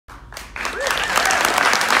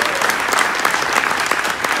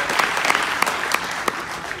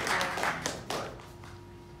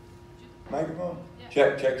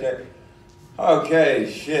Check, check, check.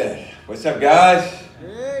 Okay, shit. What's up, guys?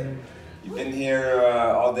 Hey. You've been here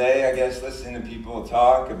all day, I guess, listening to people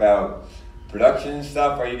talk about production and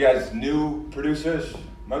stuff. Are you guys new producers?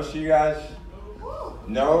 Most of you guys?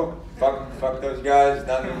 No? Fuck those guys,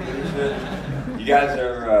 not new producers. You guys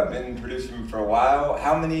are been producing for a while.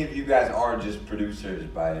 How many of you guys are just producers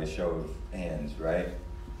by a show of hands, right?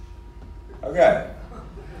 Okay.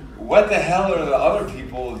 What the hell are the other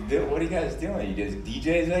people do? What are you guys doing? You guys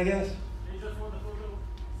DJs, I guess?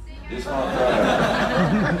 Just want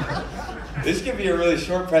photo. This could be a really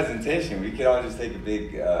short presentation. We could all just take a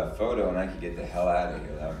big photo and I could get the hell out of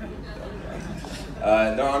here. That would be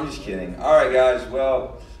no, I'm just kidding. All right, guys.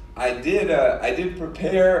 Well, I did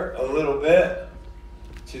prepare a little bit.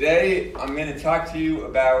 Today, I'm going to talk to you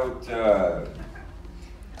about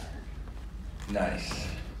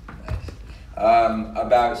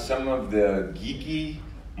about some of the geeky,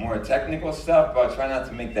 more technical stuff, but I'll try not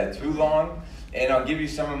to make that too long. And I'll give you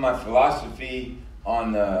some of my philosophy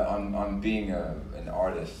on being an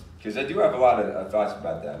artist, because I do have a lot of thoughts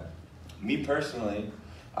about that. Me personally,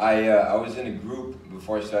 I was in a group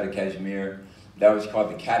before I started KSHMR that was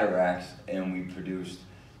called the Cataracts, and we produced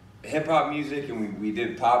hip-hop music, and we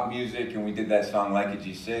did pop music, and we did that song Like a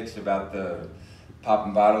G6 about the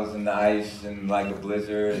popping bottles in the ice and like a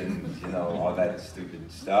blizzard and, you know, all that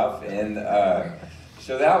stupid stuff. And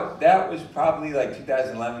so that was probably like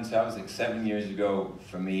 2011, so that was like 7 years ago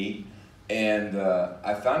for me. And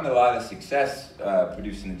I found a lot of success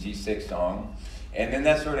producing the G6 song. And then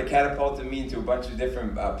that sort of catapulted me into a bunch of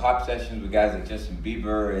different pop sessions with guys like Justin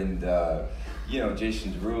Bieber and, you know,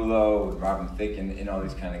 Jason Derulo and Robin Thicke and all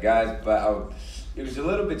these kind of guys. But it was a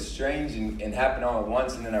little bit strange and happened all at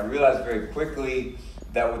once. And then I realized very quickly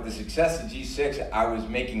that with the success of G6, I was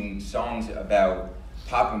making songs about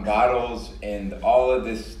popping bottles and all of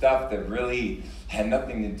this stuff that really had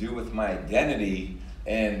nothing to do with my identity.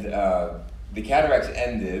 And the Cataracts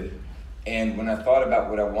ended, and when I thought about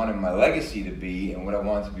what I wanted my legacy to be and what I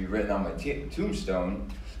wanted to be written on my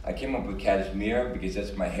tombstone, I came up with KSHMR because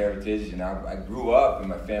that's my heritage. And I grew up and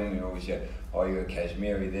my family always said, oh, you're a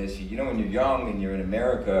KSHMR, this. You know, when you're young and you're in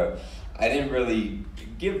America, I didn't really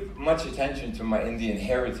give much attention to my Indian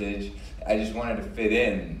heritage. I just wanted to fit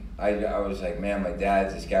in. I was like, man, my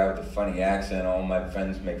dad's this guy with a funny accent. All my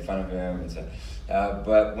friends make fun of him and stuff.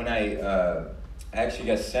 But when I actually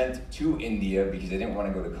got sent to India because I didn't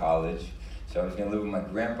want to go to college, so I was going to live with my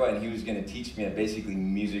grandpa, and he was going to teach me that basically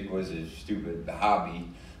music was a stupid hobby.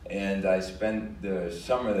 And I spent the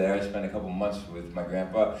summer there. I spent a couple months with my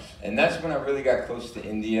grandpa, and that's when I really got close to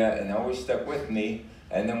India, and it always stuck with me.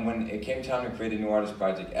 And then when it came time to create a new artist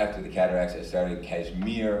project after the Cataracts, I started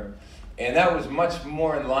KSHMR. And that was much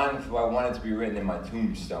more in line with what I wanted to be written in my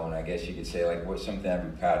tombstone, I guess you could say, like what something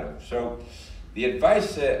I'd be proud of. So the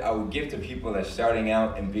advice that I would give to people that are starting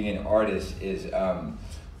out and being an artist is,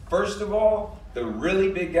 first of all, the really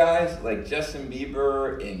big guys like Justin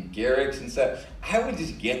Bieber and Garrix and stuff, I would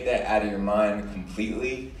just get that out of your mind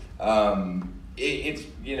completely.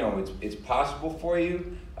 It's possible for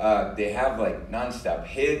you. They have like nonstop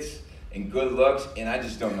hits and good looks, and I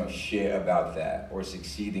just don't know shit about that or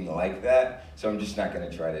succeeding like that, so I'm just not going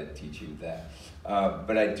to try to teach you that.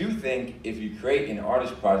 But I do think if you create an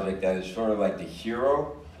artist project that is sort of like the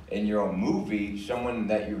hero in your own movie, someone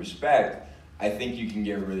that you respect, I think you can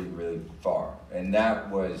get really, really far. And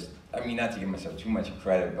that was, I mean, not to give myself too much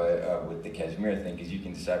credit, but with the KSHMR thing, because you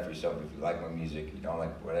can decide for yourself if you like my music, you don't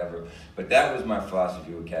like whatever. But that was my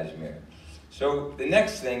philosophy with KSHMR. So the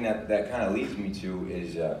next thing that kind of leads me to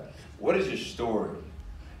is, what is your story?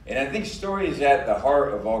 And I think story is at the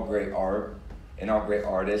heart of all great art and all great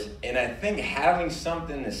artists. And I think having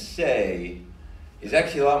something to say is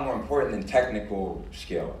actually a lot more important than technical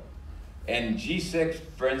skill. And G6,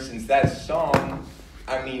 for instance, that song,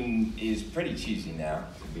 I mean, is pretty cheesy now,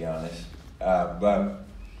 to be honest. But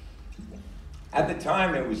at the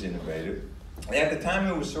time, it was innovative. And at the time,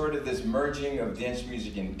 it was sort of this merging of dance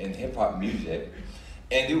music and hip-hop music.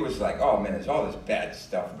 And it was like, oh man, there's all this bad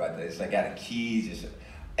stuff about this. Like out of keys.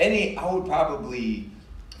 I would probably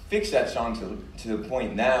fix that song to the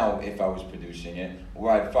point now, if I was producing it,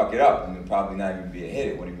 where I'd fuck it up and it would probably not even be a hit.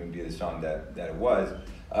 It wouldn't even be the song that it was.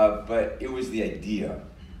 But it was the idea.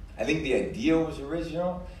 I think the idea was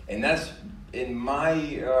original, and that's, in my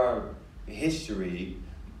history,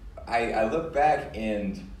 I look back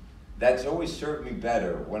and that's always served me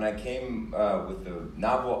better when I came with a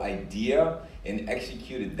novel idea and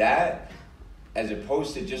executed that, as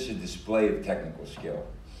opposed to just a display of technical skill.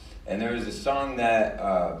 And there was a song that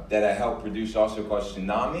I helped produce also called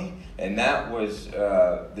Tsunami, and that was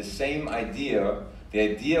the same idea, The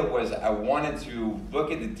idea was I wanted to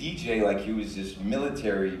look at the DJ like he was this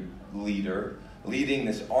military leader, leading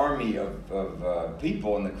this army of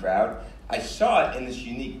people in the crowd. I saw it in this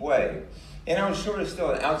unique way. And I was sort of still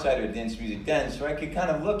an outsider of dance music then, so I could kind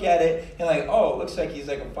of look at it and like, oh, it looks like he's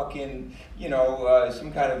like a fucking, you know,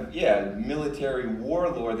 some kind of, military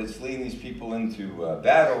warlord that's leading these people into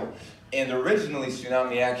battle. And originally,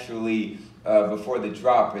 Tsunami actually, before the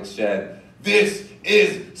drop, it said, "This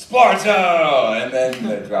is Sparta!" And then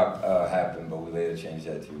the drop happened, but we later changed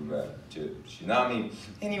that to Tsunami.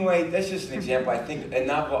 Anyway, that's just an example. I think a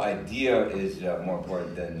novel idea is more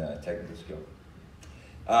important than technical skill.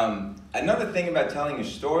 Another thing about telling a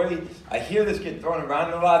story, I hear this get thrown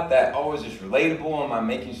around a lot, that, oh, is this relatable? Am I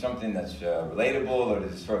making something that's relatable, or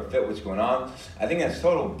does it sort of fit what's going on? I think that's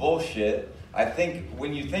total bullshit. I think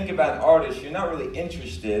when you think about artists, you're not really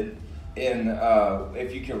interested in,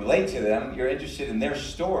 if you can relate to them, you're interested in their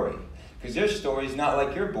story. Because their story is not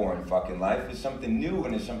like your boring fucking life. It's something new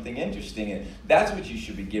and it's something interesting. And that's what you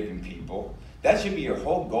should be giving people. That should be your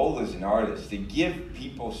whole goal as an artist, to give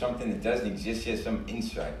people something that doesn't exist yet, some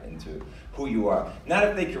insight into who you are. Not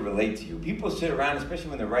if they can relate to you. People sit around,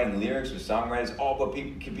 especially when they're writing lyrics or songwriters, oh, but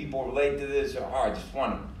can people relate to this? Or, oh, I just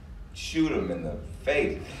want to shoot them in the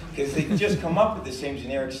face. Because they just come up with the same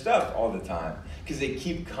generic stuff all the time. Because they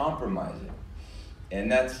keep compromising.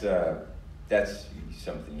 And that's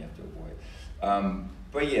something you have to avoid.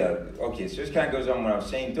 But yeah, okay, so this kind of goes on what I was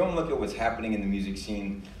saying. Don't look at what's happening in the music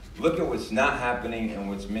scene. Look at what's not happening and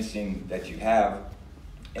what's missing that you have.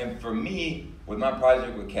 And for me, with my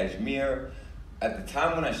project with KSHMR, at the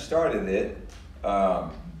time when I started it,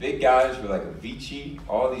 big guys were like Avicii,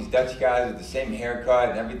 all these Dutch guys with the same haircut,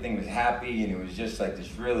 and everything was happy, and it was just like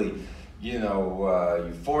this really,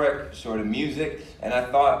 euphoric sort of music. And I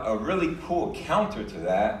thought a really cool counter to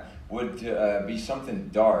that would be something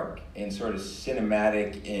dark and sort of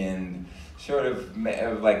cinematic and sort of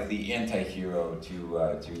like the anti-hero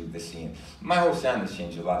to the scene. My whole sound has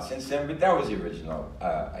changed a lot since then, but that was the original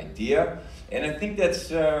idea. And I think that's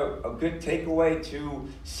a good takeaway, to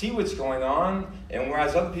see what's going on, and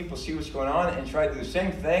whereas other people see what's going on and try to do the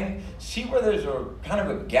same thing, see where there's a kind of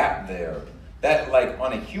a gap there that, like,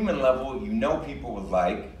 on a human level, people would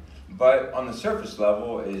like, but on the surface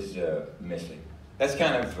level is missing. That's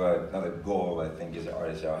kind of another goal, I think, as an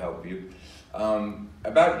artist. I'll help you.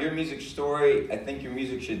 About your music story, I think your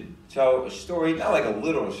music should tell a story, not like a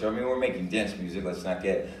literal story. I mean, we're making dance music, let's not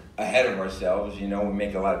get ahead of ourselves, we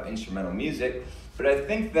make a lot of instrumental music, but I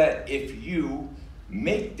think that if you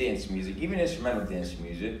make dance music, even instrumental dance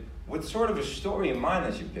music, with sort of a story in mind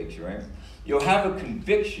that you're picturing, you'll have a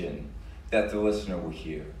conviction that the listener will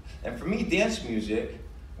hear. And for me, dance music,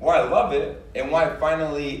 why I love it, and why I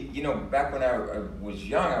finally, back when I was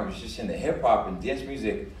young, I was just into hip hop and dance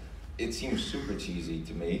music. It seems super cheesy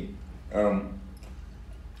to me.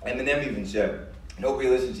 Eminem even said, nobody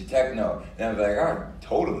listens to techno. And I was like, oh,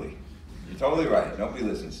 totally. You're totally right. Nobody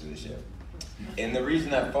listens to this shit. And the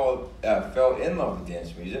reason I fell in love with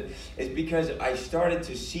dance music is because I started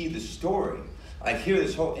to see the story. I hear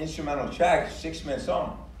this whole instrumental track, 6-minute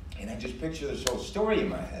song, and I just picture this whole story in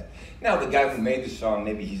my head. Now, the guy who made the song,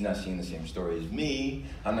 maybe he's not seeing the same story as me.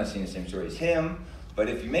 I'm not seeing the same story as him. But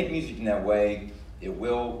if you make music in that way, it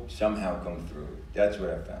will somehow come through. That's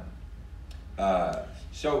what I found.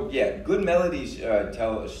 So yeah, good melodies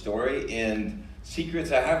tell a story. And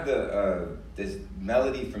Secrets, I have this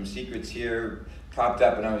melody from Secrets here propped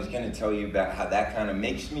up, and I was going to tell you about how that kind of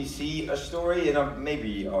makes me see a story. And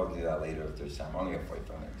maybe I'll do that later if there's time. I'm only got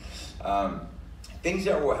 45 minutes. Things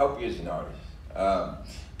that will help you as an artist.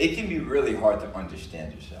 It can be really hard to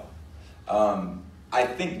understand yourself. I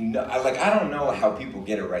think, I don't know how people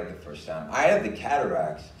get it right the first time. I had the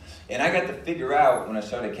cataracts, and I got to figure out when I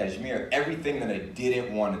started KSHMR everything that I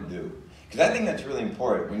didn't want to do. Because I think that's really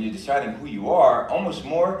important when you're deciding who you are, almost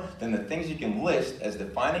more than the things you can list as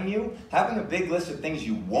defining you. Having a big list of things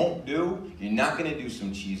you won't do, you're not going to do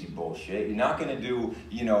some cheesy bullshit. You're not going to do,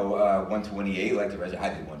 128 like the rest. I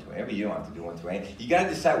do 128, but you don't have to do 128. You got to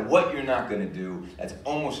decide what you're not going to do. That's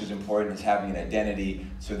almost as important as having an identity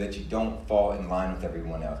so that you don't fall in line with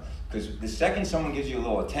everyone else. Because the second someone gives you a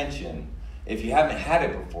little attention, if you haven't had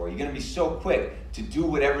it before, you're going to be so quick to do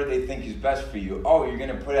whatever they think is best for you. Oh, you're going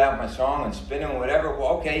to put out my song and spin it and whatever.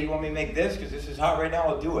 Well, okay, you want me to make this because this is hot right now?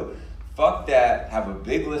 I'll do it. Fuck that. Have a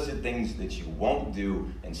big list of things that you won't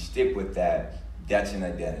do and stick with that. That's an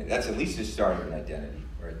identity. That's at least the start of an identity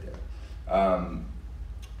right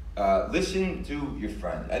there. Listen to your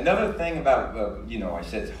friends. Another thing about, I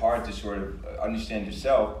said it's hard to sort of understand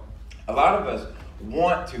yourself. A lot of us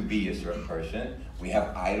want to be a certain person. We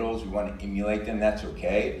have idols, we want to emulate them, that's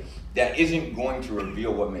okay. That isn't going to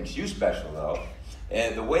reveal what makes you special though.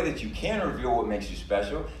 And the way that you can reveal what makes you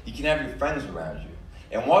special, you can have your friends around you.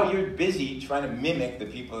 And while you're busy trying to mimic the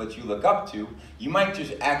people that you look up to, you might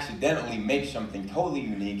just accidentally make something totally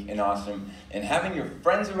unique and awesome. And having your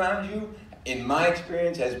friends around you, in my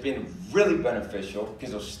experience, has been really beneficial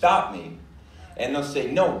because they'll stop me and they'll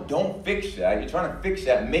say, no, don't fix that. You're trying to fix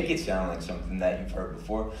that, make it sound like something that you've heard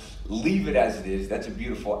before. Leave it as it is. That's a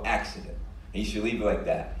beautiful accident. And you should leave it like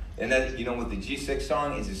that. And that, you know, with the G6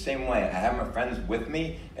 song, it's the same way. I have my friends with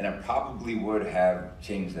me, and I probably would have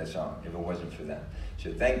changed that song if it wasn't for them.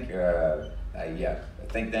 So thank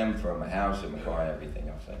them for my house and my car and everything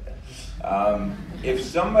else like that. If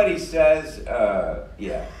somebody says,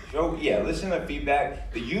 listen to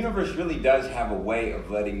feedback. The universe really does have a way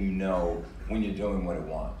of letting you know when you're doing what it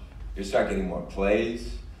wants. You'll start getting more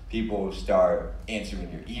plays. People will start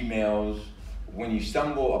answering your emails. When you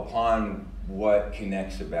stumble upon what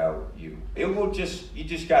connects about you, you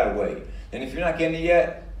just gotta wait. And if you're not getting it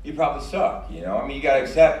yet, you probably suck, you know? I mean, you gotta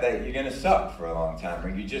accept that you're gonna suck for a long time, or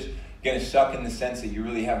you're just gonna suck in the sense that you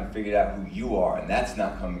really haven't figured out who you are, and that's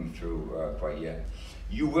not coming through quite yet.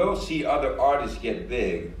 You will see other artists get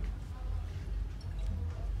big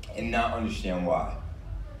and not understand why.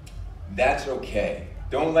 That's okay.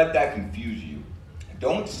 Don't let that confuse you.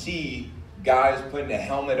 Don't see guys putting a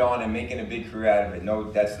helmet on and making a big career out of it.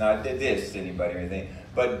 No, that's not this to anybody or anything.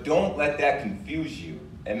 But don't let that confuse you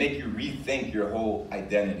and make you rethink your whole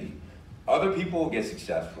identity. Other people will get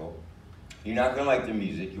successful. You're not gonna like their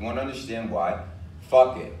music. You wanna understand why.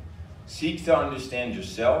 Fuck it. Seek to understand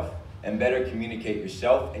yourself and better communicate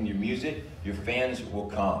yourself and your music. Your fans will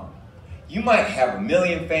come. You might have 1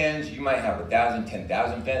 million fans, you might have 1,000,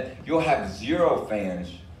 10,000 fans. You'll have 0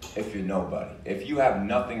 fans if you're nobody, if you have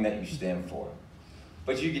nothing that you stand for.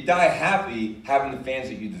 But you could die happy having the fans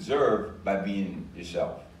that you deserve by being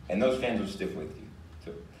yourself. And those fans will stick with you,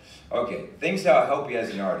 too. Okay, things that'll help you as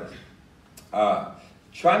an artist.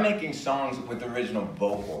 Try making songs with original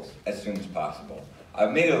vocals as soon as possible.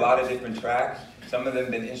 I've made a lot of different tracks. Some of them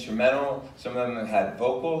have been instrumental, some of them have had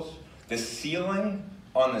vocals. The ceiling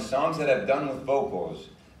on the songs that I've done with vocals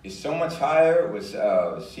is so much higher with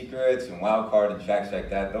Secrets and Wildcard and tracks like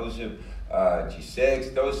that. Those have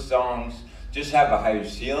G6, those songs just have a higher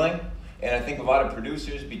ceiling. And I think a lot of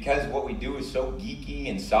producers, because what we do is so geeky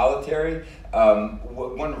and solitary,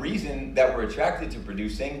 one reason that we're attracted to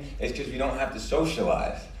producing is because we don't have to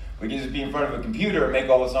socialize. We can just be in front of a computer and make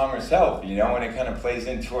all the song ourselves, you know, and it kind of plays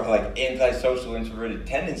into our like antisocial introverted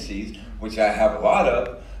tendencies, which I have a lot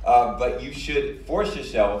of. But you should force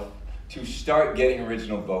yourself to start getting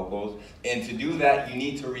original vocals, and to do that, you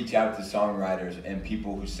need to reach out to songwriters and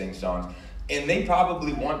people who sing songs, and they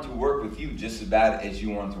probably want to work with you just as bad as you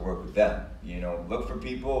want to work with them. You know, look for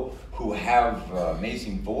people who have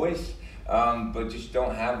amazing voice, but just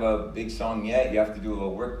don't have a big song yet. You have to do a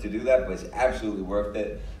little work to do that, but it's absolutely worth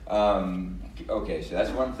it. Okay, so that's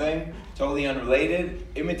one thing. Totally unrelated.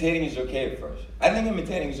 Imitating is okay at first. I think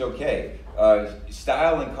imitating is okay.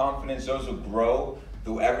 Style and confidence, those will grow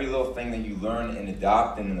through every little thing that you learn and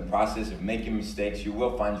adopt, and in the process of making mistakes, you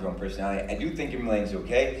will find your own personality. I do think emulating is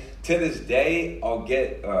okay. To this day, I'll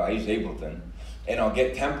get, I use Ableton, and I'll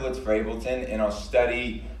get templates for Ableton, and I'll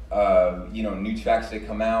study, new tracks that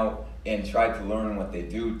come out, and try to learn what they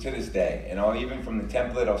do to this day. And I'll even from the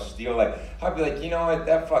template, I'll steal I'll be like, you know what,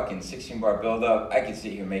 that fucking 16-bar build-up, I could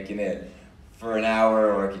sit here making it for an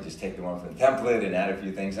hour, or I could just take the one from the template and add a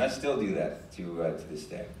few things, and I still do that to this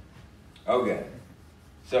day. Okay.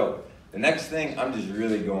 So, the next thing, I'm just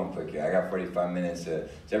really going quick here. I got 45 minutes. Is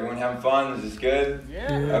everyone having fun? Is this good?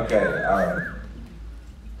 Yeah. Okay, all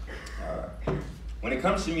right. When it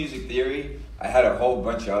comes to music theory, I had a whole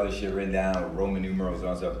bunch of other shit written down with Roman numerals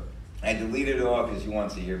and stuff. I deleted it all because you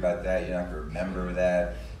want to hear about that. You're not going to remember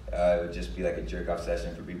that. It would just be like a jerk-off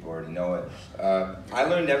session for people who already know it. I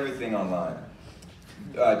learned everything online.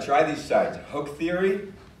 Try these sites, Hook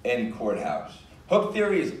Theory and Chordhouse. Hook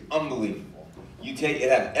Theory is unbelievable. It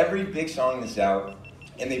has every big song that's out,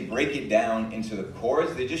 and they break it down into the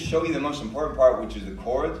chords. They just show you the most important part, which is the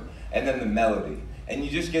chords, and then the melody. And you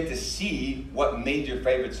just get to see what made your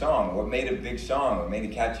favorite song, what made a big song, what made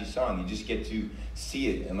a catchy song. You just get to see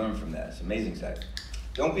it and learn from that. It's an amazing site.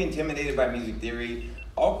 Don't be intimidated by music theory.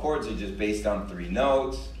 All chords are just based on 3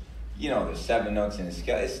 notes. You know, there's 7 notes in a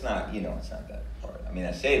scale. It's not, it's not that hard. I mean,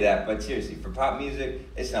 I say that, but seriously, for pop music,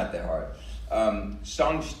 it's not that hard.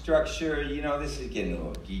 Song structure, this is getting a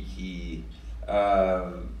little geeky.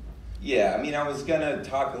 I was gonna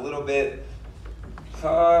talk a little bit.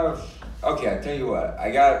 Okay, I tell you what,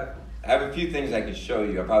 I have a few things I could show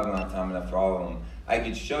you. I probably don't have time enough for all of them. I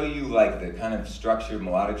could show you like the kind of structure,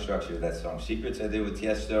 melodic structure of that song. Secrets I did with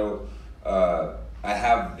Tiesto. I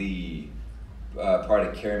have the part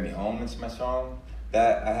of Carry Me Home, it's my song,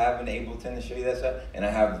 that I have in Ableton to show you that stuff. And I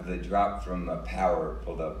have the drop from Power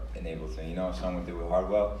pulled up in Ableton. You know a song we did with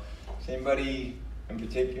Hardwell? Is anybody in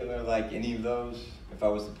particular like any of those? If I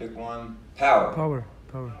was to pick one? Power. Power.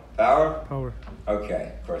 Power? Power.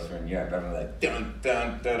 Okay, of course we're in Europe. I'm like dun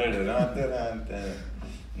dun dun dun dun dun dun dun.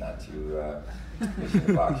 Not too push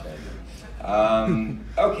the box or anything.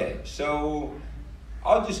 Okay, so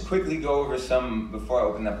I'll just quickly go over some before I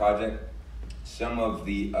open that project. Some of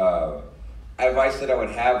the advice that I would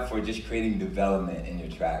have for just creating development in your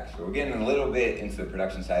tracks. So we're getting a little bit into the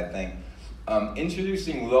production side of things.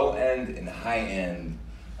 Introducing low end and high end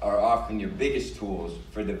are often your biggest tools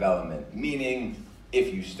for development, meaning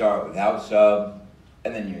if you start without sub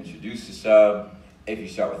and then you introduce the sub, if you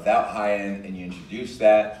start without high end and you introduce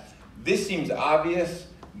that. This seems obvious,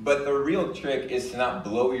 but the real trick is to not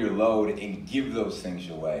blow your load and give those things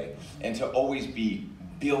away, and to always be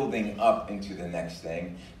building up into the next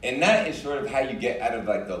thing. And that is sort of how you get out of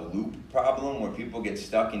like the loop problem where people get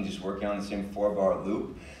stuck in just working on the same 4-bar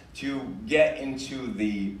loop, to get into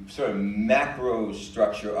the sort of macro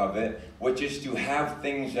structure of it, which is to have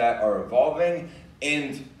things that are evolving.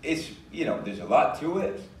 And it's, you know, there's a lot to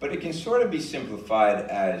it, but it can sort of be simplified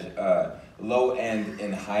as low end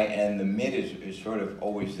and high end. The mid is sort of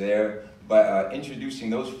always there, but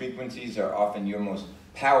introducing those frequencies are often your most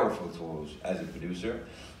powerful tools as a producer.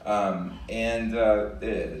 There's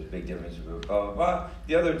a big difference, blah, blah, blah.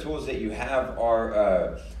 The other tools that you have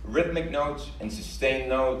are rhythmic notes and sustained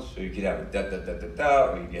notes. So you could have a da da da da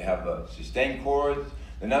da, or you could have a sustained chords.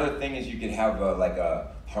 Another thing is you could have like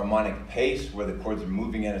a harmonic pace where the chords are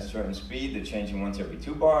moving at a certain speed. They're changing once every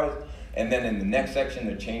 2 bars. And then in the next section,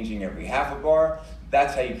 they're changing every half a bar.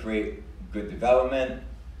 That's how you create good development.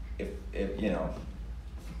 If you know,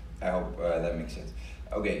 I hope that makes sense.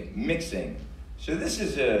 Okay, mixing. So this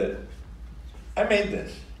is I made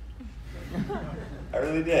this. I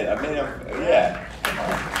really did. I made them, yeah.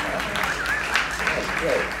 That's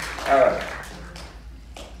great. All right.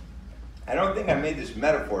 I don't think I made this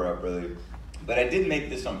metaphor up really, but I did make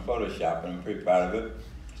this on Photoshop and I'm pretty proud of it.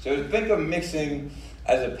 So think of mixing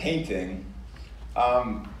as a painting.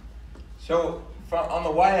 So on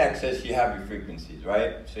the y-axis you have your frequencies,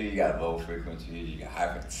 right? So you got low frequencies, you got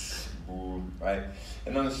high frequencies, right?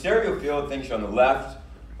 And on the stereo field, things are on the left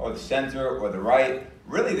or the center or the right.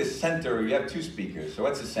 Really the center, you have 2 speakers. So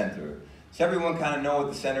what's the center? Does everyone kind of know what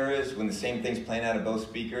the center is when the same thing's playing out of both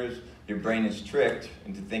speakers? Your brain is tricked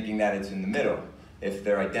into thinking that it's in the middle if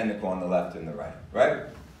they're identical on the left and the right, right?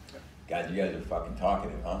 God, you guys are fucking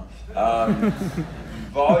talkative, huh?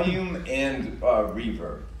 Volume and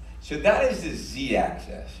reverb. So that is the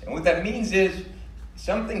z-axis. And what that means is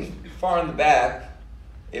something's far in the back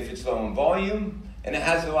if it's low in volume, and it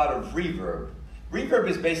has a lot of reverb. Reverb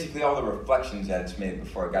is basically all the reflections that it's made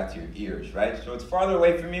before it got to your ears, right? So it's farther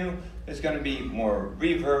away from you, there's going to be more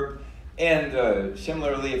reverb. And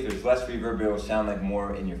similarly, if there's less reverb, it will sound like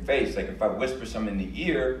more in your face. Like if I whisper some in the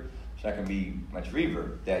ear, there's not going to be much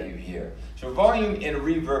reverb that you hear. So volume and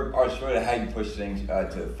reverb are sort of how you push things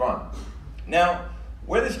to the front. Now,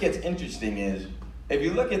 where this gets interesting is, if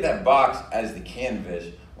you look at that box as the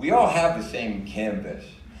canvas, we all have the same canvas.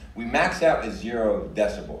 We max out at 0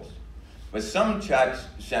 decibels. But some tracks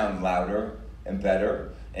sound louder and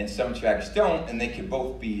better, and some tracks don't, and they could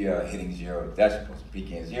both be hitting 0 decibels,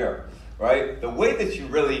 peaking at 0, right? The way that you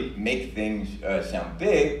really make things sound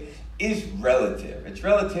big is relative. It's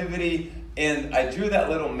relativity, and I drew that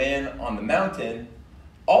little man on the mountain.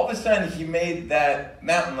 All of a sudden, he made that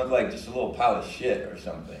mountain look like just a little pile of shit or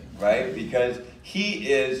something, right? Because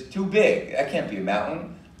he is too big. That can't be a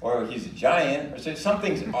mountain. Or he's a giant, or so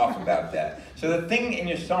something's off about that. So the thing in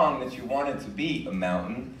your song that you wanted to be a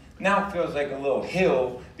mountain now feels like a little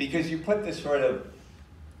hill because you put this sort of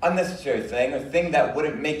unnecessary thing, a thing that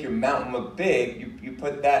wouldn't make your mountain look big, you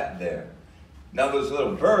put that there. Now those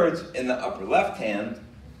little birds in the upper left hand,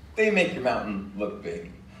 they make your mountain look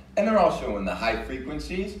big. And they're also in the high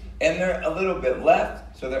frequencies, and they're a little bit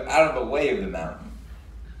left, so they're out of the way of the mountain.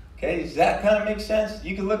 Okay, does that kind of make sense?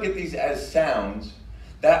 You can look at these as sounds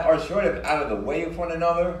that are sort of out of the way of one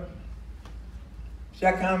another. Does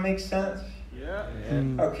that kind of make sense? Yeah.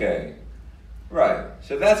 Okay. Right.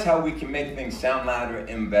 So that's how we can make things sound louder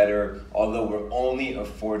and better, although we're only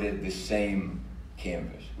afforded the same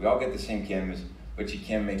canvas. We all get the same canvas, but you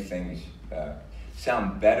can make things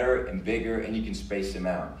sound better and bigger, and you can space them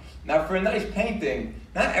out. Now, for a nice painting,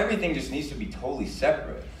 not everything just needs to be totally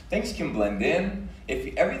separate. Things can blend in.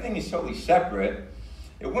 If everything is totally separate,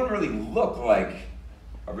 it wouldn't really look like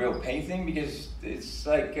a real painting, because it's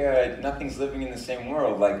like nothing's living in the same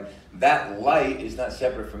world. Like, that light is not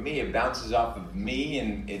separate from me. It bounces off of me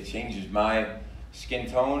and it changes my skin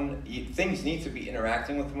tone. Things need to be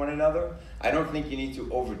interacting with one another. I don't think you need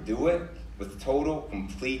to overdo it with total,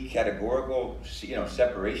 complete, categorical,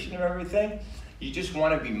 separation of everything. You just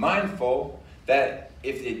want to be mindful that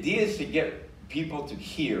if the idea is to get people to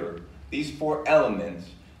hear these 4 elements,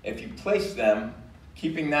 if you place them,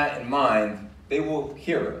 keeping that in mind, they will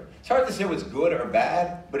hear it. It's hard to say what's good or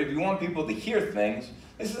bad, but if you want people to hear things,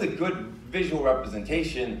 this is a good visual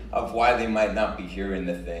representation of why they might not be hearing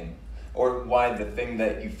the thing, or why the thing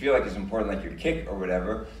that you feel like is important, like your kick or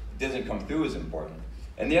whatever, doesn't come through as important.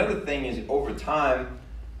 And the other thing is, over time,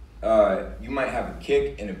 you might have a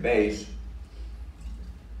kick and a bass.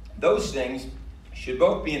 Those things should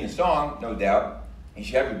both be in the song, no doubt. You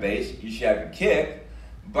should have your bass, you should have your kick,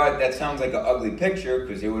 but that sounds like an ugly picture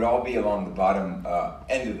because they would all be along the bottom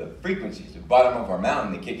end of the frequencies, the bottom of our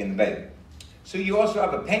mountain, the kick and the bass. So you also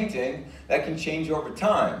have a painting that can change over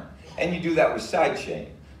time. And you do that with sidechain,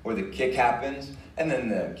 where the kick happens, and then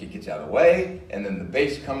the kick gets out of the way, and then the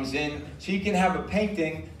bass comes in. So you can have a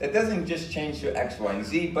painting that doesn't just change to X, Y, and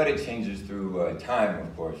Z, but it changes through time,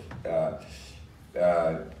 of course.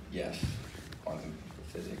 Yes, quantum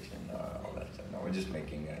physics and all that stuff. No, we're just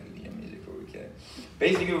making EDM music for we can.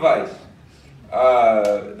 Basic advice.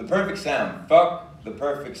 The perfect sound. Fuck the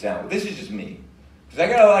perfect sound. Well, this is just me. Because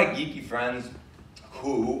I got a lot of geeky friends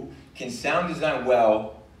who can sound design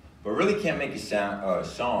well, but really can't make a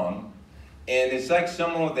song. And it's like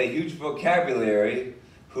someone with a huge vocabulary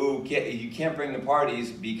who you can't bring to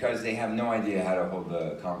parties because they have no idea how to hold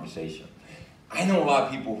the conversation. I know a lot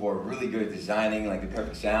of people who are really good at designing like the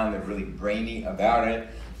perfect sound, they're really brainy about it,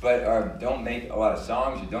 but don't make a lot of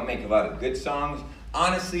songs, or don't make a lot of good songs.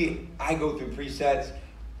 Honestly, I go through presets.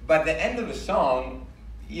 By the end of a song,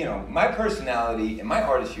 my personality and my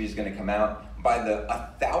artistry is going to come out by the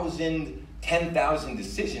 1,000, 10,000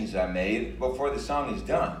 decisions I made before the song is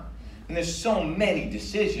done. And there's so many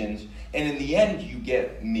decisions, and in the end, you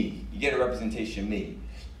get me. You get a representation of me.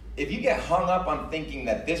 If you get hung up on thinking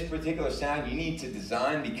that this particular sound you need to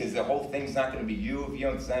design because the whole thing's not going to be you if you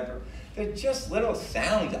don't design for, they're just little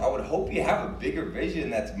sounds. I would hope you have a bigger vision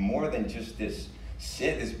that's more than just this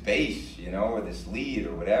bass, or this lead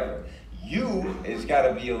or whatever. You has got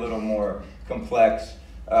to be a little more complex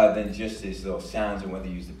than just these little sounds and whether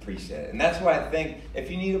you use the preset. And that's why I think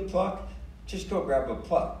if you need a pluck, just go grab a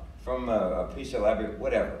pluck from a preset library,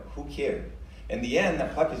 whatever. Who cares? In the end,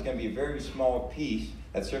 that pluck is going to be a very small piece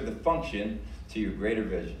that serves the function to your greater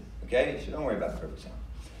vision. Okay? So don't worry about the perfect sound.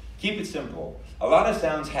 Keep it simple. A lot of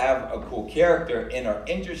sounds have a cool character and are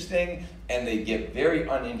interesting, and they get very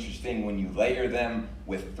uninteresting when you layer them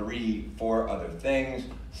with 3, 4 other things.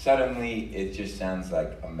 Suddenly, it just sounds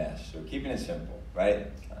like a mess. So keeping it simple, right?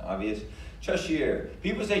 Kind of obvious. Trust your ear.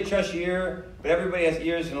 People say trust your ear, but everybody has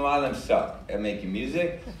ears, and a lot of them suck at making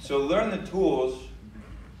music. So learn the tools.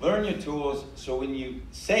 Learn your tools so when you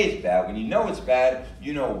say it's bad, when you know it's bad,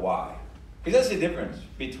 you know why. Because that's the difference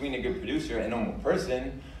between a good producer and a normal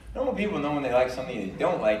person. Normal people know when they like something and they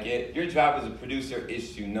don't like it. Your job as a producer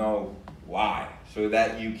is to know why, so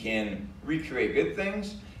that you can recreate good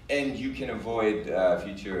things and you can avoid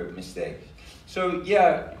future mistakes. So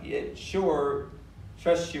yeah, sure,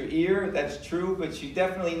 trust your ear, that's true, but you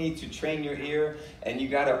definitely need to train your ear, and you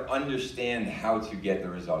gotta understand how to get the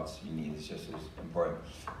results you need. It's just as important.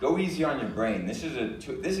 Go easy on your brain. This is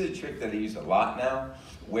a trick that I use a lot now,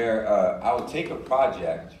 where I'll take a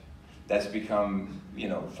project that's become,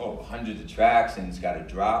 full of hundreds of tracks, and it's got to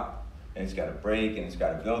drop, and it's got to break, and it's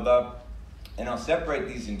got to build up, and I'll separate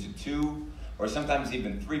these into 2 or sometimes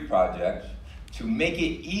even 3 projects to make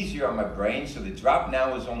it easier on my brain. So the drop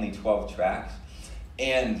now is only 12 tracks.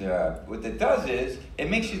 And what that does is, it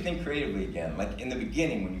makes you think creatively again. Like in the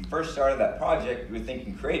beginning, when you first started that project, you were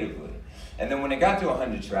thinking creatively. And then when it got to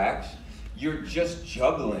 100 tracks, you're just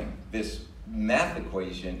juggling this math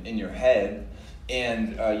equation in your head.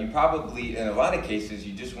 And you probably, in a lot of cases,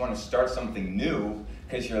 you just want to start something new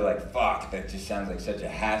because you're like, fuck, that just sounds like such a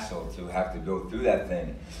hassle to have to go through that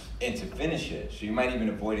thing and to finish it. So you might even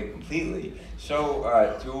avoid it completely. So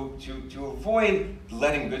to avoid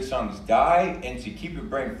letting good songs die and to keep your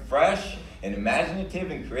brain fresh and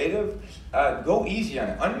imaginative and creative, go easy on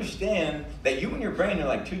it. Understand that you and your brain are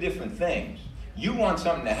like 2 different things. You want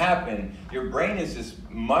something to happen. Your brain is this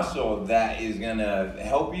muscle that is gonna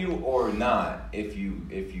help you or not if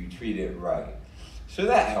you treat it right. So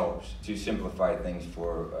that helps to simplify things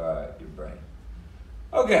for your brain.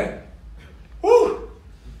 Okay. Woo!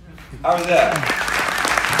 How was that?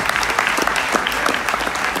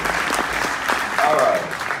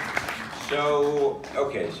 So,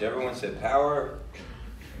 okay, so everyone said power.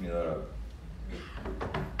 Let me load up.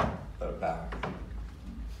 Load up power.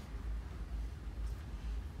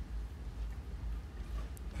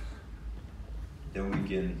 Then we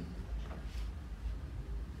can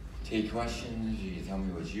take questions. You can tell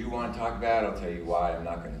me what you want to talk about. I'll tell you why I'm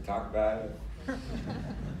not going to talk about it.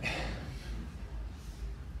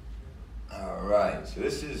 All right, so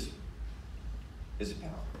this is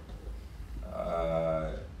power.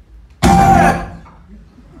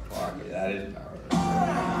 Fuck it, that is power.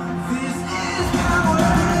 This is power.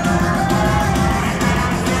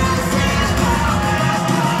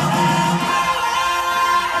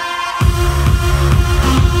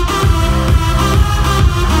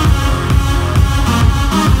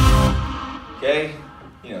 Okay,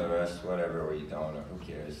 you know the rest, whatever, or you don't, or who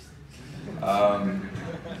cares.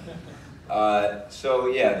 So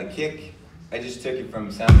yeah, the kick, I just took it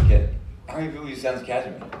from SoundCat. How many people use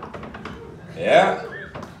SoundCat? Yeah?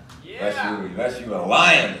 Yeah. Unless you a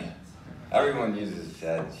lion. Everyone uses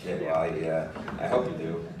that shit. Well, yeah, I hope you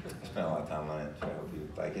do. I spent a lot of time on it, so I hope you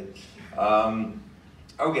like it.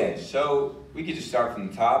 Okay, so we could just start from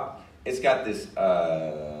the top. It's got this, got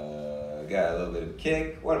a little bit of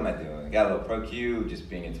kick. What am I doing? Got a little pro cue, just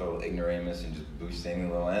being a total ignoramus and just boosting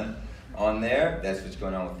a little end on there. That's what's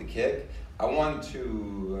going on with the kick. I want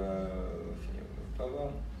to,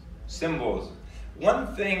 cymbals.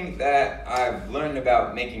 One thing that I've learned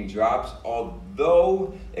about making drops,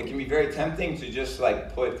 although it can be very tempting to just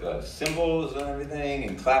like put cymbals and everything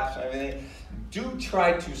and claps and everything, do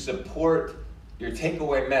try to support your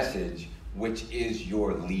takeaway message, which is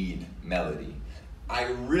your lead melody. I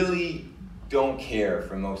really don't care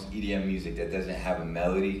for most EDM music that doesn't have a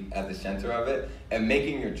melody at the center of it, and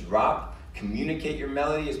making your drop communicate your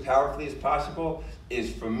melody as powerfully as possible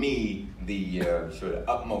is, for me, the sort of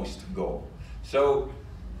utmost goal. So,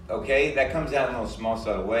 okay, that comes out in those small,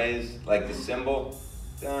 subtle ways, like the cymbal.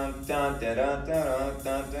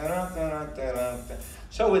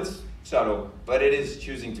 So it's subtle, but it is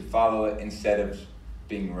choosing to follow it instead of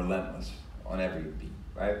being relentless on every beat,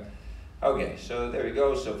 right? Okay, so there we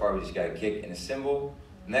go. So far we just got a kick and a cymbal.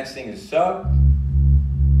 Next thing is sub.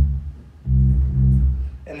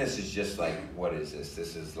 And this is just like, what is this?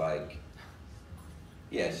 This is like,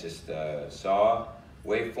 yeah, it's just a saw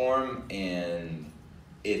waveform, and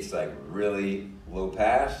it's like really low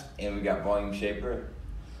pass, and we got volume shaper.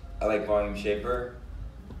 I like volume shaper.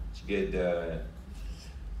 It's a good,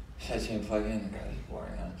 sidechain plugin. That's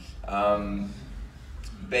boring, huh?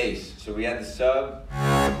 Bass. So we had the sub.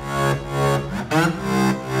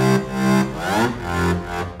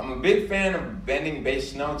 I'm a big fan of bending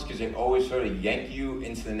bass notes because they always sort of yank you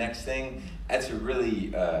into the next thing. That's a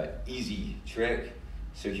really easy trick.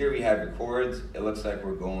 So here we have the chords. It looks like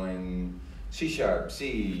we're going C sharp,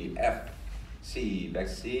 C, F, C, back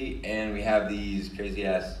to C, and we have these crazy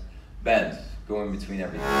ass bends going between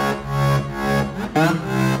everything.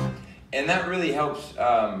 And that really helps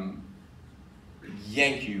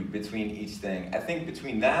yank you between each thing. I think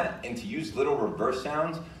between that and to use little reverse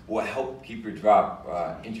sounds will help keep your drop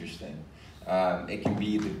interesting. It can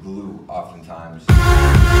be the glue oftentimes.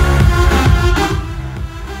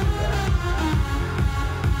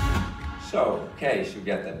 So, okay, so we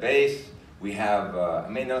got that bass. We have, I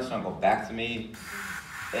made another song called Back to Me,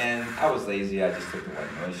 and I was lazy, I just took the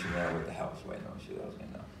white noise from there. What the hell is white noise? That was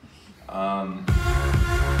gonna know.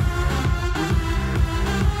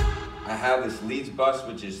 I have this leads bus,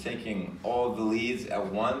 which is taking all the leads at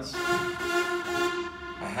once.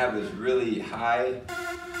 I have this really high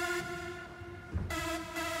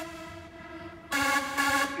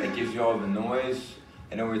that gives you all the noise.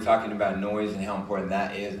 I know we were talking about noise and how important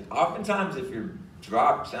that is. Oftentimes, if your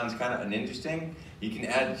drop sounds kind of uninteresting, you can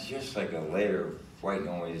add just like a layer of white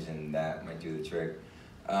noise, and that might do the trick.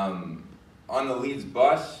 On the leads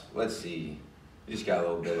bus, let's see. We just got a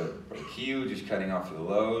little bit of EQ, just cutting off the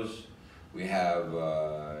lows. We have,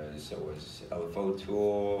 so what's LFO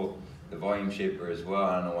tool, the volume shaper as well.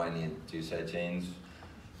 I don't know why I need 2 side chains.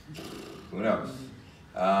 Who knows?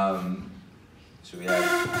 So we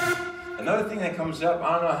have another thing that comes up.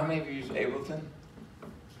 I don't know how many of you use Ableton.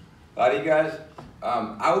 A lot of you guys.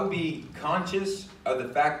 I would be conscious of the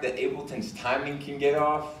fact that Ableton's timing can get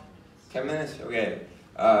off. 10 minutes? Okay.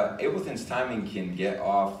 Ableton's timing can get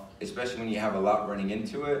off, especially when you have a lot running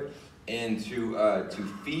into it. And to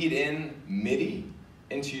feed in MIDI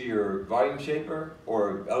into your volume shaper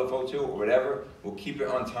or LFO tool or whatever will keep it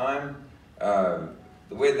on time. The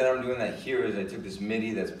way that I'm doing that here is I took this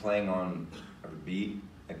MIDI that's playing on a beat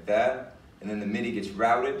like that, and then the MIDI gets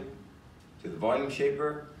routed to the volume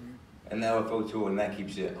shaper and the LFO tool, and that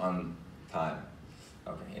keeps it on time.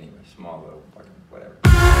 Okay, anyway, small little fucking whatever.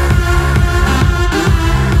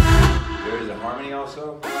 There is a harmony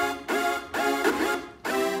also.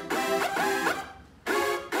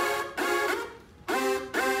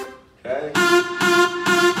 Okay.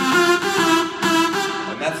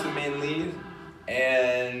 And that's the main lead.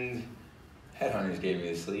 And Headhunters gave me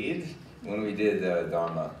this lead when we did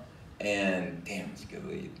Dharma. And damn, it's a good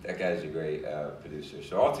lead. That guy's a great producer.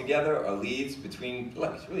 So all together, our leads between,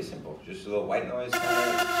 look, it's really simple. Just a little white noise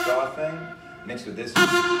kind of saw thing mixed with this.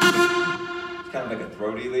 It's kind of like a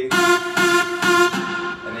throaty lead.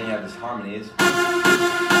 And then you have this harmonies.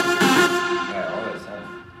 Yeah, all that sounds.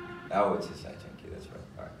 Oh, it's a side chunky, that's right.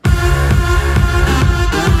 All right.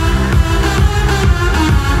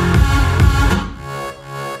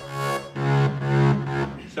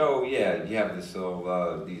 So yeah, you have this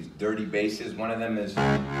little, these dirty basses. One of them is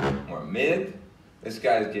more mid. This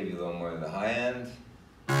guy's give you a little more of the high end.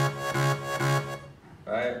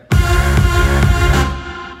 Right?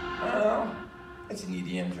 I don't know. It's an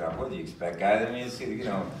EDM drop. What do you expect, guys? I mean, it's, you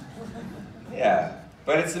know, yeah.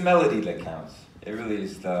 But it's the melody that counts. It really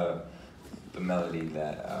is the melody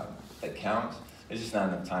that counts. There's just not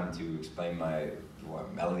enough time to explain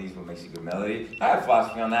what melodies, what makes a good melody. I have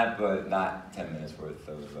philosophy on that, but not 10 minutes worth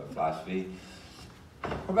of philosophy.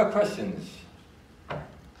 What about questions?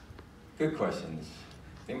 Good questions.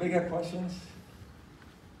 Anybody got questions?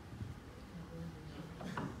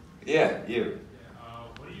 Yeah, you.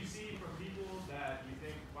 What do you see from people that you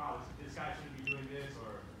think, wow, this guy shouldn't be doing this,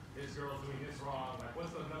 or this girl's doing this wrong? Like,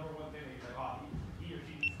 what's the number one thing that you're like, oh, he or she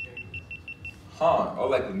needs to change this? Huh? Oh,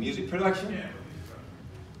 like with music production? Yeah, with music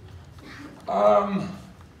production.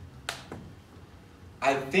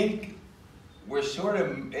 I think we're sort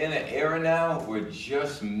of in an era now where we're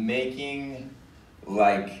just making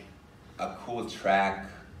like a cool track,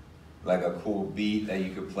 like a cool beat that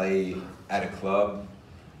you could play at a club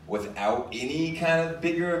without any kind of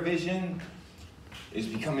bigger vision is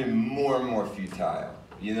becoming more and more futile.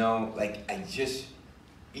 You know, like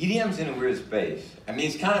EDM's in a weird space. I mean,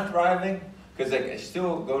 it's kind of thriving because like I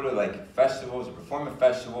still go to like festivals, perform at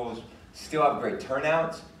festivals, still have great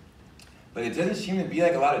turnouts. But it doesn't seem to be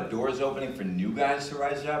like a lot of doors opening for new guys to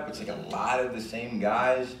rise up. It's like a lot of the same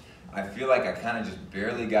guys. I feel like I kind of just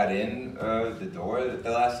barely got in the door at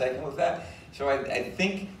the last second with that. So I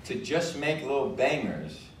think to just make little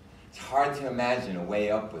bangers, it's hard to imagine a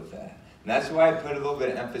way up with that. And that's why I put a little bit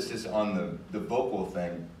of emphasis on the vocal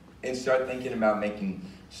thing and start thinking about making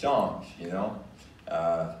songs, you know?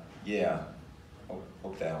 Yeah,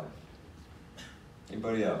 hope that helps.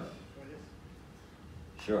 Anybody else?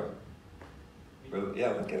 Sure. Yeah,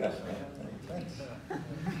 look at us, man. Thanks.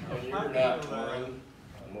 When you're not touring,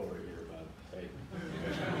 I'm over here, bud. Hey.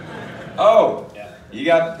 Oh, Yeah. You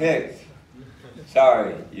got picked.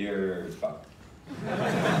 Sorry, you're fucked.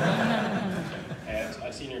 Hey,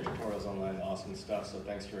 I've seen your tutorials online, awesome stuff, so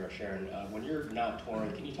thanks for sharing. When you're not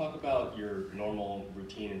touring, can you talk about your normal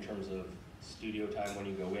routine in terms of studio time when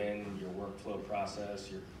you go in, your workflow process,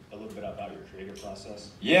 a little bit about your creative process?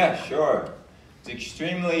 Yeah, sure. It's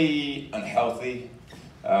extremely unhealthy.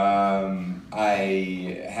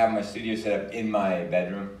 I have my studio set up in my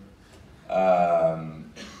bedroom.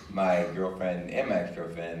 My girlfriend and my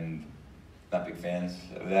ex-girlfriend, not big fans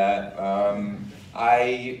of that.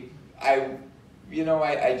 I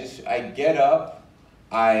get up,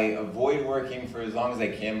 I avoid working for as long as I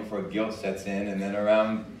can before guilt sets in, and then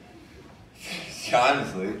around,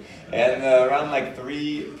 honestly, and around like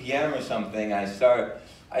 3 p.m. or something, I start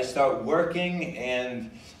working,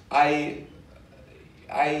 and I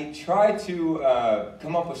try to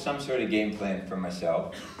come up with some sort of game plan for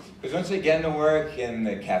myself. Because once I get into work and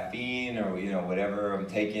the caffeine or whatever I'm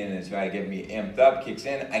taking and try to get me amped up kicks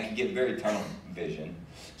in, I can get very tunnel vision.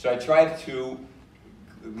 So I try to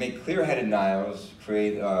make clear-headed Niles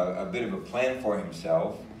create a bit of a plan for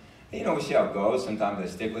himself. And, we see how it goes. Sometimes I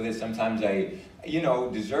stick with it. Sometimes I,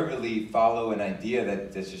 deservedly follow an idea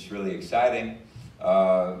that's just really exciting.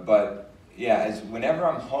 But yeah, whenever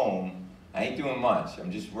I'm home, I ain't doing much.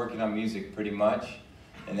 I'm just working on music pretty much.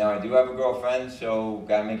 And now I do have a girlfriend, so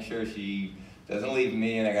gotta make sure she doesn't leave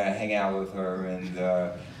me, and I gotta hang out with her. And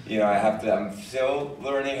I'm still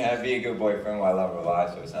learning how to be a good boyfriend. Well, I love her a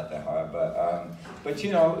lot, so it's not that hard. But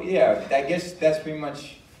yeah, I guess that's pretty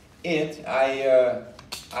much it. I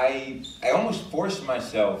almost force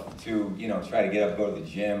myself to try to get up, go to the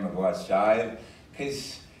gym, or go outside,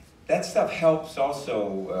 because that stuff helps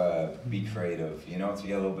also be creative, to get a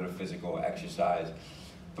little bit of physical exercise.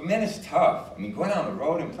 But man, it's tough. I mean, going out on the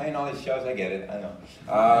road and playing all these shows, I get it, I know.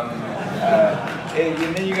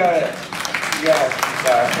 And then you gotta,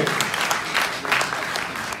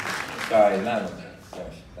 sorry, not okay. Sorry.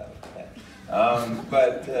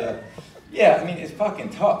 Yeah, I mean, it's fucking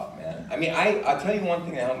tough, man. I mean, I'll tell you one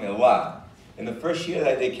thing that helped me a lot. In the first year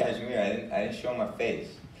that I did KSHMR, I didn't show my face.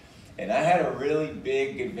 And I had a really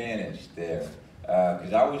big advantage there,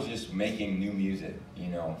 because I was just making new music, you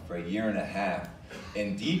know, for a year and a half.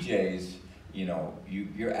 And DJs, you know,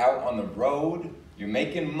 you're out on the road, you're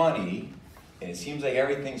making money, and it seems like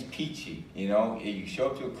everything's peachy, you know? You show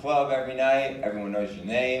up to a club every night, everyone knows your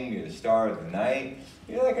name, you're the star of the night.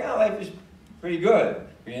 You're like, oh, life is pretty good.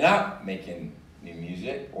 But you're not making new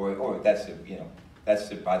music, or that's the, you know, that's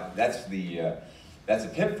the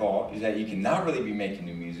pitfall, is that you cannot really be making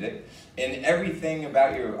new music. And everything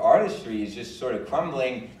about your artistry is just sort of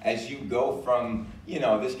crumbling as you go from, you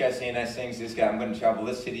know, this guy saying nice things, this guy, I'm going to travel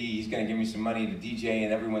this city, he's going to give me some money to DJ,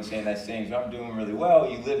 and everyone's saying nice things, I'm doing really well.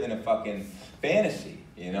 You live in a fucking fantasy,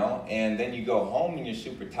 you know? And then you go home and you're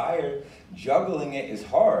super tired. Juggling it is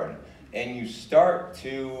hard. And you start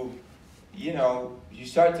to, you know, you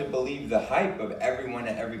start to believe the hype of everyone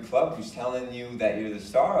at every club who's telling you that you're the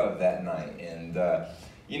star of that night. And,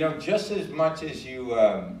 you know, just as much as you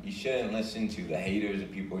shouldn't listen to the haters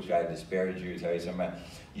and people who try to disparage you or tell you something,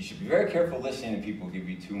 you should be very careful listening to people who give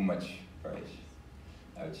you too much praise.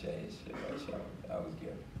 I would say, I would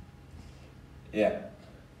give. Yeah.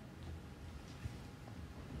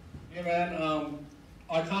 Hey man,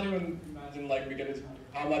 I can't even imagine like because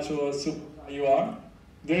how much of a superstar you are.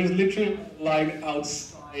 There is literally a line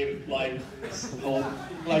outside, like whole,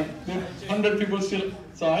 like 100 people still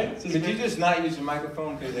outside. So could you just not use the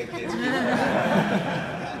microphone because they can't speak?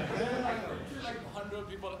 Like 100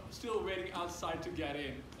 people still waiting outside to get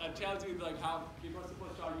in. That tells you like how big of a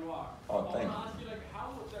superstar you are. Oh, thank you. I want to ask you like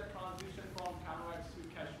how was that transition from Cataracts to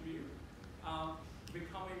KSHMR,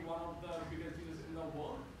 becoming one of the biggest DJs in the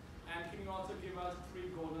world? And can you also give us 3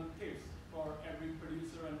 golden tips for every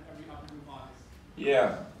producer and every upcoming artist?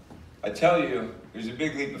 Yeah, I tell you, it was a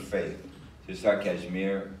big leap of faith to start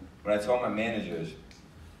KSHMR. When I told my managers,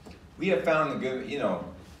 we have found the good, you know,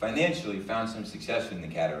 financially found some success in the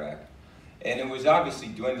Cataract. And it was obviously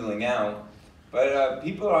dwindling out, but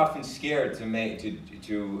people are often scared to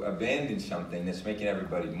abandon something that's making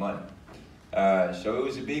everybody money. So it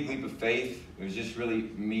was a big leap of faith. It was just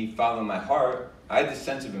really me following my heart. I had this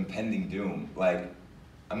sense of impending doom, like,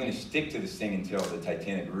 I'm gonna stick to this thing until the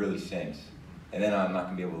Titanic really sinks. And then I'm not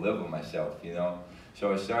gonna be able to live with myself, you know?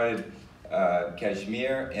 So I started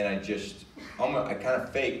KSHMR, and I kind of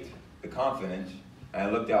faked the confidence. And I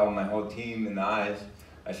looked out my whole team in the eyes.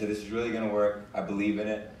 I said, this is really gonna work, I believe in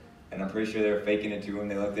it. And I'm pretty sure they were faking it too, and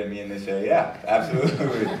they looked at me and they said, yeah,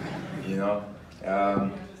 absolutely, you know? Yeah.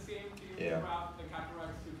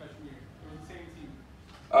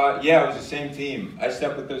 Yeah, it was the same team. I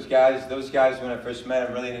stuck with those guys. Those guys, when I first met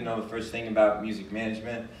them, really didn't know the first thing about music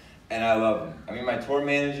management, and I love them. I mean, my tour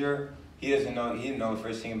manager, he didn't know the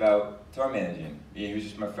first thing about tour managing. He was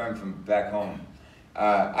just my friend from back home. You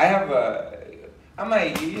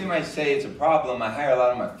might say it's a problem. I hire a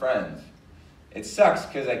lot of my friends. It sucks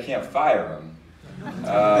because I can't fire them.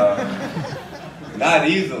 Not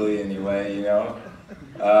easily, anyway, you know.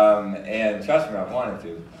 And trust me, I wanted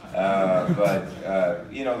to.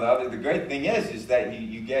 You know, the great thing is that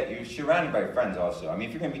you're surrounded by friends also. I mean,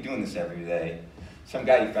 if you're going to be doing this every day, some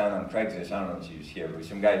guy you found on Craigslist, I don't know what you use here, but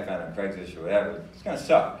some guy you found on Craigslist or whatever, it's going to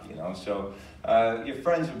suck, you know. So your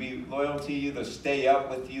friends will be loyal to you. They'll stay up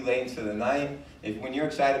with you late into the night. When you're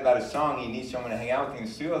excited about a song, you need someone to hang out with you in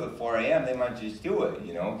the studio at 4 a.m., they might just do it,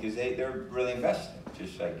 you know, because they're really invested,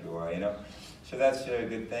 just like you are, you know. So that's a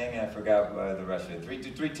good thing. I forgot the rest of it.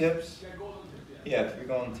 Three tips? Yeah, 3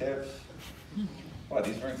 golden tips. What,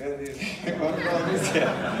 these weren't good? Fuck,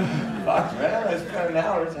 man, I spent an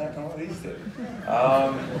hour talking about these tips.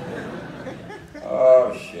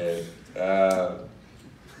 Oh, shit.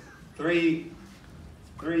 3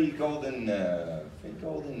 golden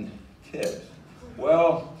tips.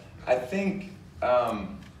 Well, I think I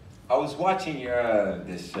was watching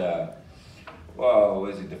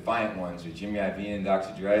Defiant Ones with Jimmy Iovine and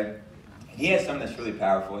Dr. Dre. He had something that's really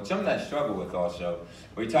powerful. It's something I struggle with also.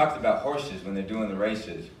 Where he talked about horses when they're doing the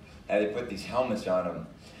races, how they put these helmets on them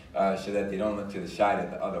so that they don't look to the side of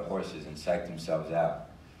the other horses and psych themselves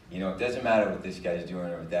out. You know, it doesn't matter what this guy's doing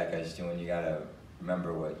or what that guy's doing. You gotta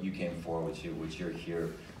remember what you came for, what you're here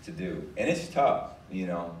to do. And it's tough, you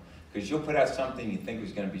know, because you'll put out something you think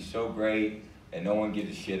was gonna be so great and no one gives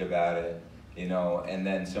a shit about it. You know, and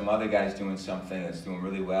then some other guy's doing something that's doing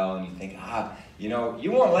really well, and you think, you know,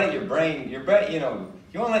 you won't let your brain, you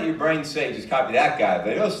won't let your brain say, just copy that guy, but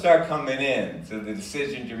it'll start coming in to the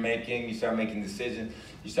decisions you're making. You start making decisions,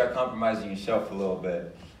 you start compromising yourself a little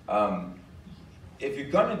bit. If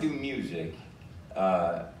you're gonna do music,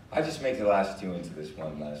 I just make the last two into this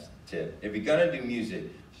one last tip. If you're gonna do music,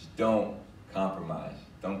 just don't compromise.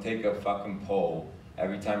 Don't take a fucking poll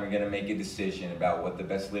every time you're gonna make a decision about what the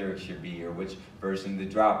best lyrics should be or which version of the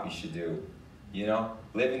drop you should do. You know,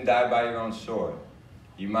 live and die by your own sword.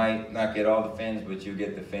 You might not get all the fans, but you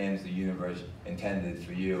get the fans the universe intended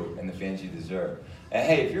for you and the fans you deserve. And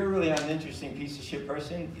hey, if you're a really uninteresting piece of shit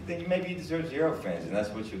person, then maybe you deserve 0 fans, and that's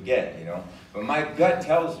what you'll get, you know? But my gut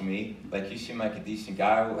tells me, like you seem like a decent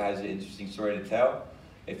guy who has an interesting story to tell,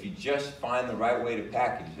 if you just find the right way to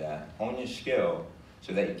package that, hone your skill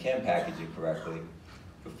so that you can package it correctly,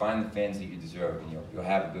 you'll find the fans that you deserve, and you'll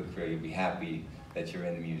have a good career. You'll be happy that you're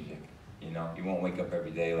in music, you know? You won't wake up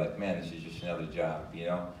every day like, man, this is just another job, you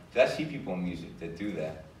know? 'Cause I see people in music that do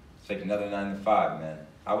that. It's like another 9 to 5, man.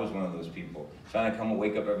 I was one of those people. Trying to come and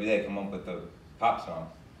wake up every day, come up with a pop song,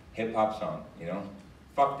 hip-hop song, you know?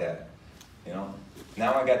 Fuck that, you know?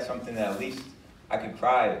 Now I got something that at least I could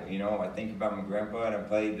cry, you know? I think about my grandpa, and I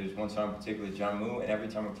play, there's one song in particular, John Moo, and every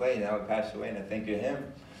time I play, now he passed away, and I think of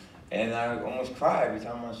him, and I almost cry every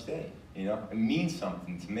time I'm on stage, you know? It means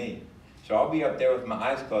something to me. So I'll be up there with my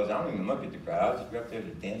eyes closed. I don't even look at the crowd. I'll just be up there to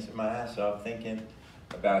dancing my ass off, thinking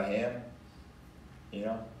about him, you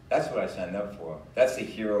know? That's what I signed up for. That's the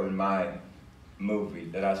hero in my movie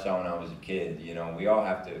that I saw when I was a kid. You know, we all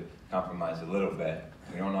have to compromise a little bit.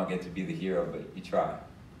 We don't all get to be the hero, but you try.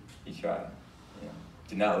 You try. You know,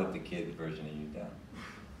 do not let the kid version of you down.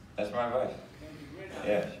 That's my advice.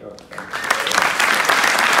 Yeah, sure.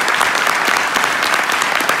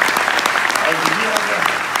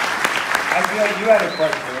 I feel like you had a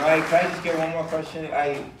question, right? Can I just get one more question?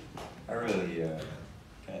 I really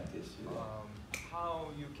can't dish you.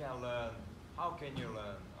 How can you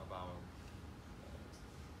learn about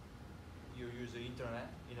you use the internet?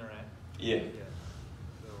 Yeah.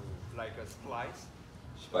 So like a Splice.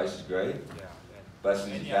 Splice is great. Yeah.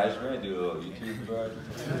 Blessings in Kashmir, do a little YouTube project.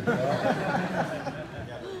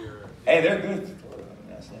 Hey, they're good.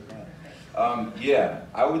 That's not bad. Yeah,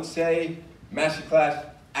 I would say Masterclass.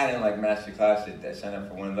 I didn't like Masterclass. I signed up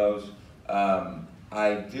for one of those.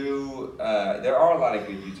 I do. There are a lot of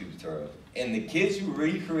good YouTube tutorials. And the kids who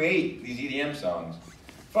recreate these EDM songs,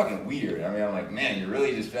 fucking weird. I mean, I'm like, man, you're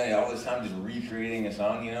really just spending all this time just recreating a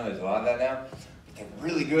song, you know? There's a lot of that now. But they're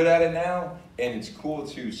really good at it now, and it's cool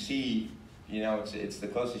to see, you know, it's the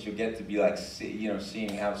closest you'll get to be like, seeing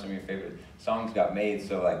how some of your favorite songs got made.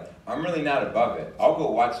 So like, I'm really not above it. I'll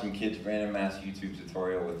go watch some kid's random ass YouTube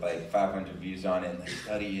tutorial with like 500 views on it, and like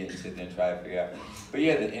study it and sit there and try to figure out. But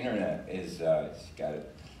yeah, the internet is, it's got it.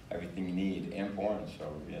 Everything you need, and porn,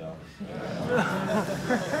 so, you know.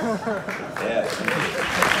 Yeah.